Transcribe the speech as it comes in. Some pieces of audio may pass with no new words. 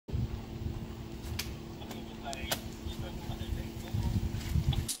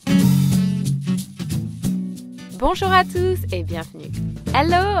Bonjour à tous et bienvenue.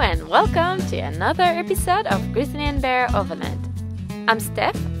 Hello and welcome to another episode of GrizzlyNbear Overland. I'm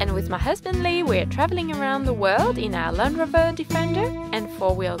Steph, and with my husband Lee, we're traveling around the world in our Land Rover Defender and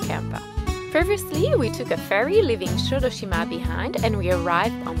four-wheel camper. Previously, we took a ferry leaving Shodoshima behind and we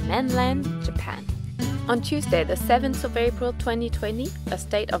arrived on mainland Japan. On Tuesday, the 7th of April 2020, a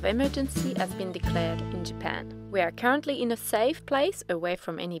state of emergency has been declared in Japan. We are currently in a safe place away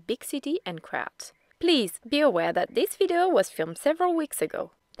from any big city and crowds. Please be aware that this video was filmed several weeks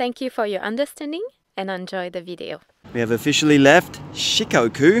ago. Thank you for your understanding and enjoy the video. We have officially left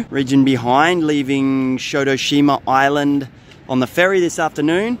Shikoku region behind, leaving Shodoshima Island on the ferry this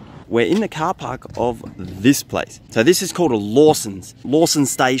afternoon. We're in the car park of this place. So this is called a Lawson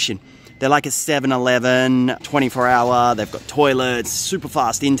Station. They're like a 7-Eleven, 24-hour, they've got toilets, super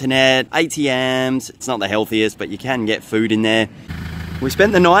fast internet, ATMs. It's not the healthiest, but you can get food in there. We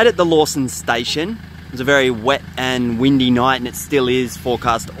spent the night at the Lawson Station. It was a very wet and windy night, and it still is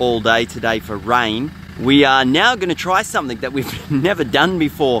forecast all day today for rain. We are now going to try something that we've never done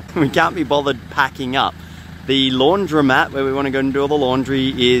before. We can't be bothered packing up. The laundromat where we want to go and do all the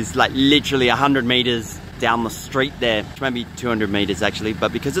laundry is like literally 100 meters down the street there, maybe 200 meters actually,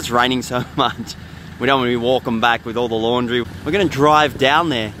 but because it's raining so much, we don't want to be walking back with all the laundry. We're going to drive down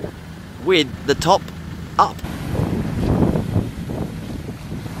there with the top up.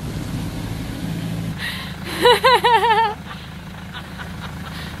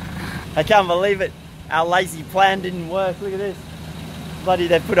 I can't believe it. Our lazy plan didn't work. Look at this. Bloody,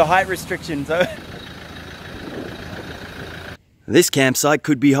 they put a height restriction, so. This campsite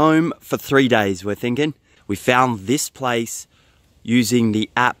could be home for 3 days, we're thinking. We found this place using the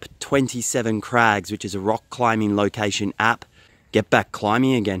app 27 Crags, which is a rock climbing location app. Get back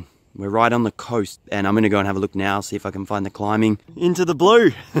climbing again. We're right on the coast, and I'm gonna go and have a look now, see if I can find the climbing into the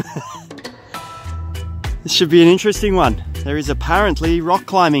blue. This should be an interesting one. There is apparently rock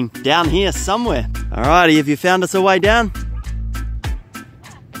climbing down here somewhere. Alrighty, have you found us a way down?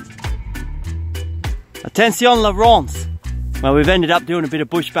 Attention, Laurence. Well, we've ended up doing a bit of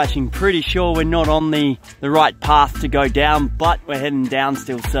bush bashing. Pretty sure we're not on the right path to go down, but we're heading down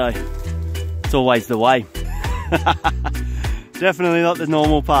still, so it's always the way. Definitely not the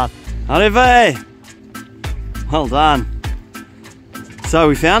normal path. Arrivé! Well done. So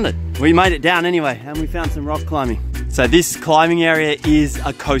we found it. We made it down anyway, and we found some rock climbing. So this climbing area is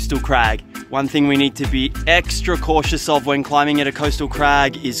a coastal crag. One thing we need to be extra cautious of when climbing at a coastal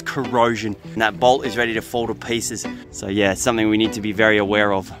crag is corrosion. And that bolt is ready to fall to pieces. So yeah, something we need to be very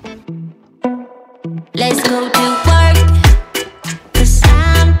aware of. Let's go to work, 'cause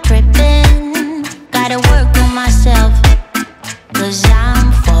I'm tripping. Gotta work on myself, 'cause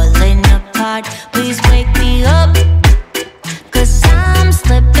I'm falling apart. Please wake me up, 'cause I'm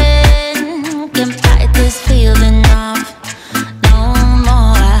slipping. Can't fight this feeling off no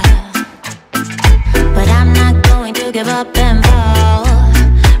more. But I'm not going to give up and fall.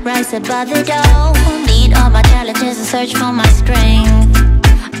 Rise above the dome. Need all my challenges and search for my strength.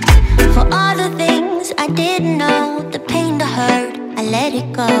 For all the things I didn't know, the pain, the hurt, I let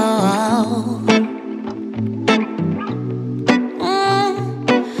it go.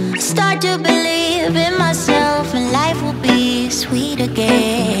 Start to believe in myself and life will be sweet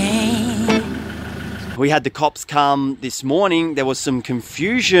again. We had the cops come this morning. There was some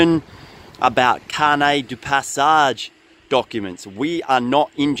confusion about carnet du passage documents. We are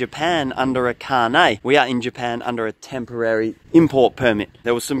not in Japan under a carnet. We are in Japan under a temporary import permit.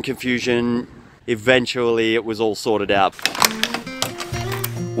 There was some confusion. Eventually it was all sorted out.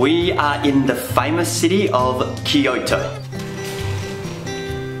 We are in the famous city of Kyoto.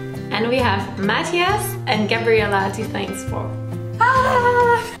 And we have Matthias and Gabriella to thanks for.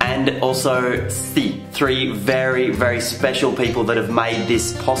 And also three very, very special people that have made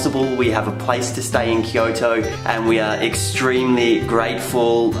this possible. We have a place to stay in Kyoto, and we are extremely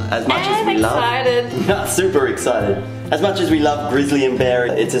grateful. As much as we love, super excited. As much as we love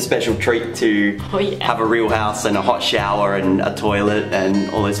GrizzlyNbear, it's a special treat to have a real house and a hot shower and a toilet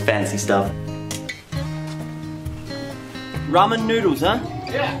and all this fancy stuff. Ramen noodles, huh?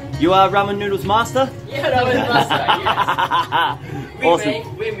 Yeah. You are ramen noodles master? Yeah, ramen master, yes.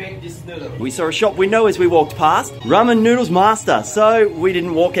 Awesome. We make this noodle. We saw a shop window as we walked past. Ramen noodles master. So we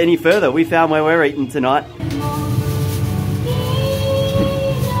didn't walk any further. We found where we're eating tonight.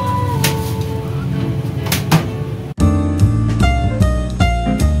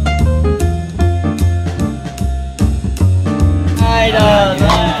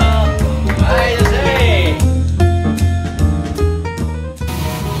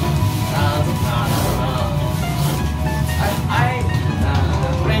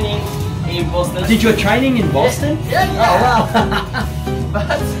 Boston did your training in Boston? Yeah. Oh wow.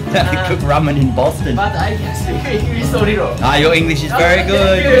 But Cook ramen in Boston. but I can speak English so little. Ah, your English is very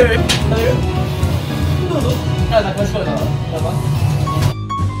good.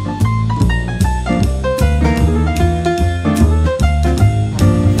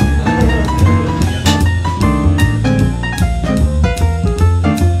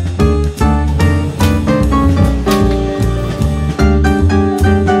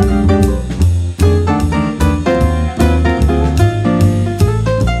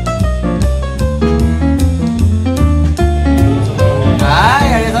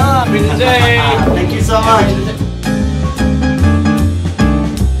 Thank you so much.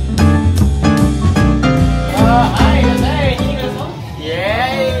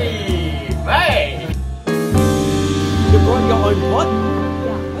 You brought your own pot?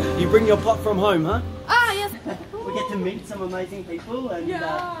 Yeah. You bring your pot from home, huh? Ah, yes. We get to meet some amazing people and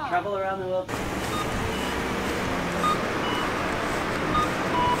travel around the world.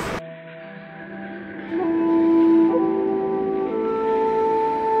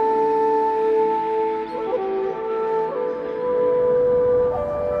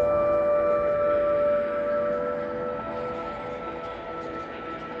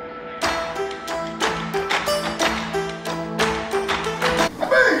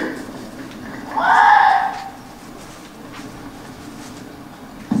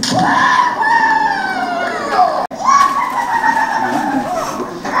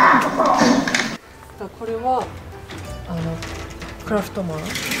 Craftsman.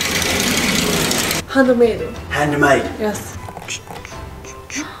 Handmade. Handmade. Yes.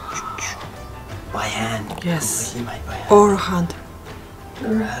 By hand. Yes. Completely made by hand. All hand.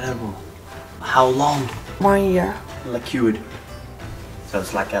 Incredible. How long? 1 year. Liquid. So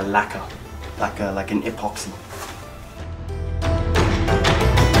it's like a lacquer, like an epoxy.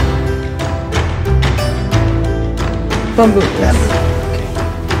 Bamboo. Bamboo.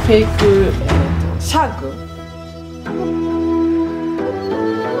 Fake shag.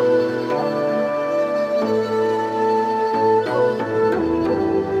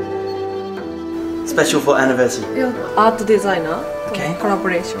 Special for anniversary. Art designer. Okay.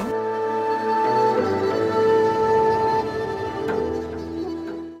 Collaboration.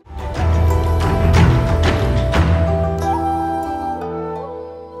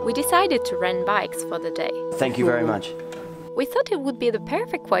 We decided to rent bikes for the day. Thank you very much. We thought it would be the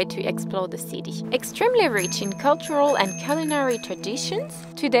perfect way to explore the city. Extremely rich in cultural and culinary traditions,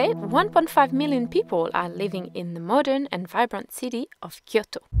 today 1.5 million people are living in the modern and vibrant city of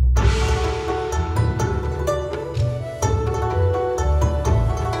Kyoto.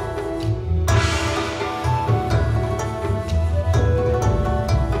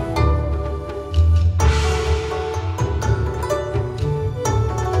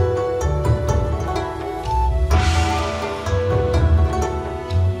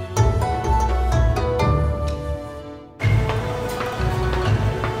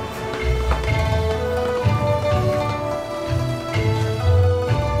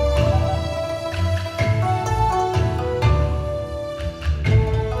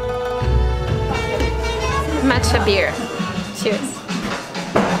 Matcha beer. Cheers.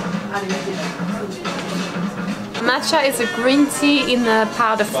 Matcha is a green tea in a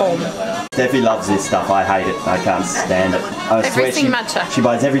powder form. Steffi loves this stuff. I hate it. I can't stand it. I swear Everything matcha. She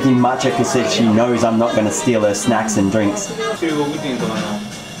buys everything matcha because she knows I'm not going to steal her snacks and drinks.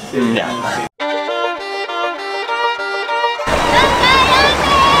 Yeah.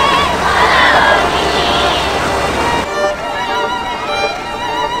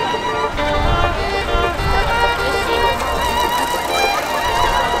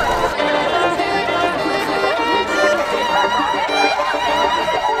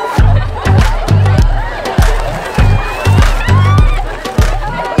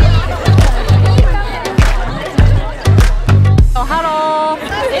 Oh, hello.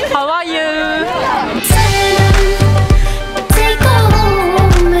 How are you?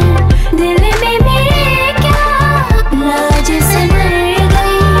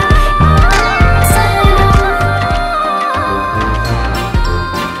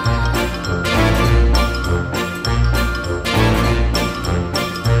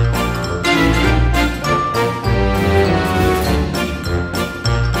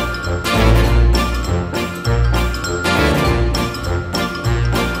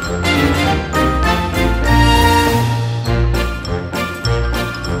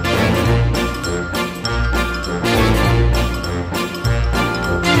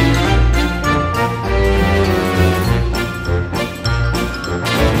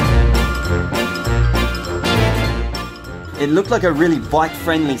 it looked like a really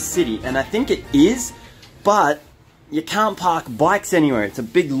bike-friendly city, and I think it is, but you can't park bikes anywhere. It's a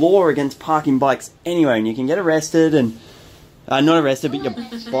big law against parking bikes anywhere, and you can get arrested and... not arrested, but your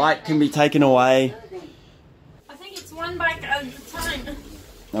bike can be taken away. I think it's one bike at a time.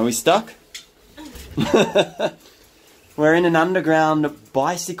 Are we stuck? We're in an underground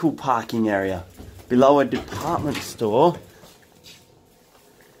bicycle parking area below a department store.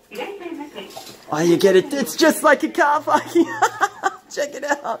 Oh, you get it. It's just like a car parking. Check it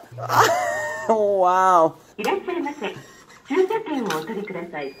out. Oh, wow.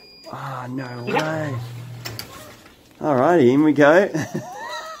 Oh, no way. Alrighty, in we go.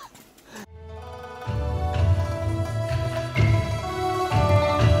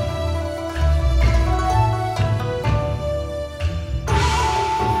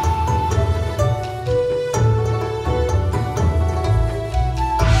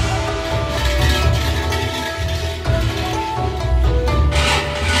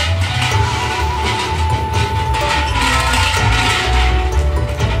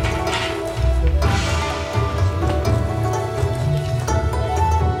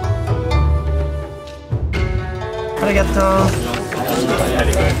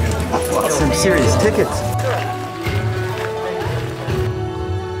 Some serious tickets.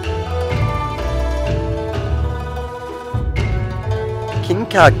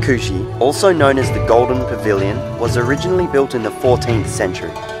 Kinkakuji, also known as the Golden Pavilion, was originally built in the 14th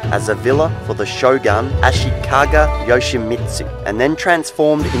century as a villa for the shogun Ashikaga Yoshimitsu and then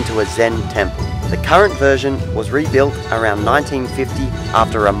transformed into a Zen temple. The current version was rebuilt around 1950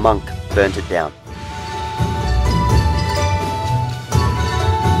 after a monk burnt it down.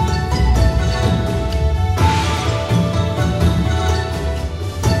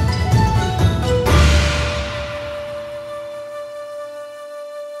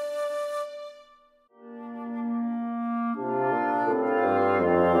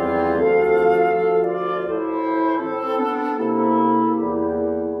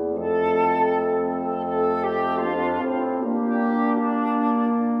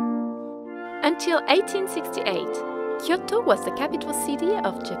 Until 1868, Kyoto was the capital city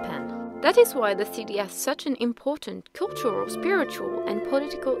of Japan. That is why the city has such an important cultural, spiritual, and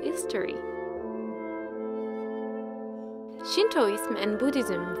political history. Shintoism and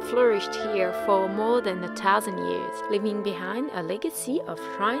Buddhism flourished here for more than 1,000 years, leaving behind a legacy of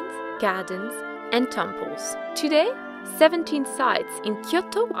shrines, gardens, and temples. Today, 17 sites in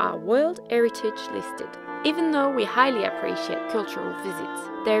Kyoto are World Heritage listed. Even though we highly appreciate cultural visits,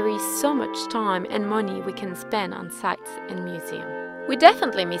 there is so much time and money we can spend on sites and museums. We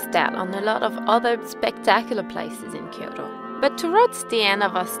definitely missed out on a lot of other spectacular places in Kyoto. But towards the end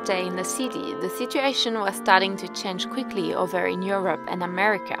of our stay in the city, the situation was starting to change quickly over in Europe and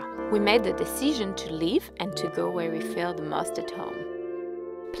America. We made the decision to leave and to go where we feel the most at home.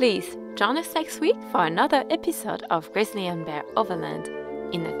 Please join us next week for another episode of GrizzlyNbear Overland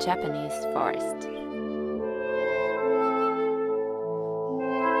in a Japanese forest.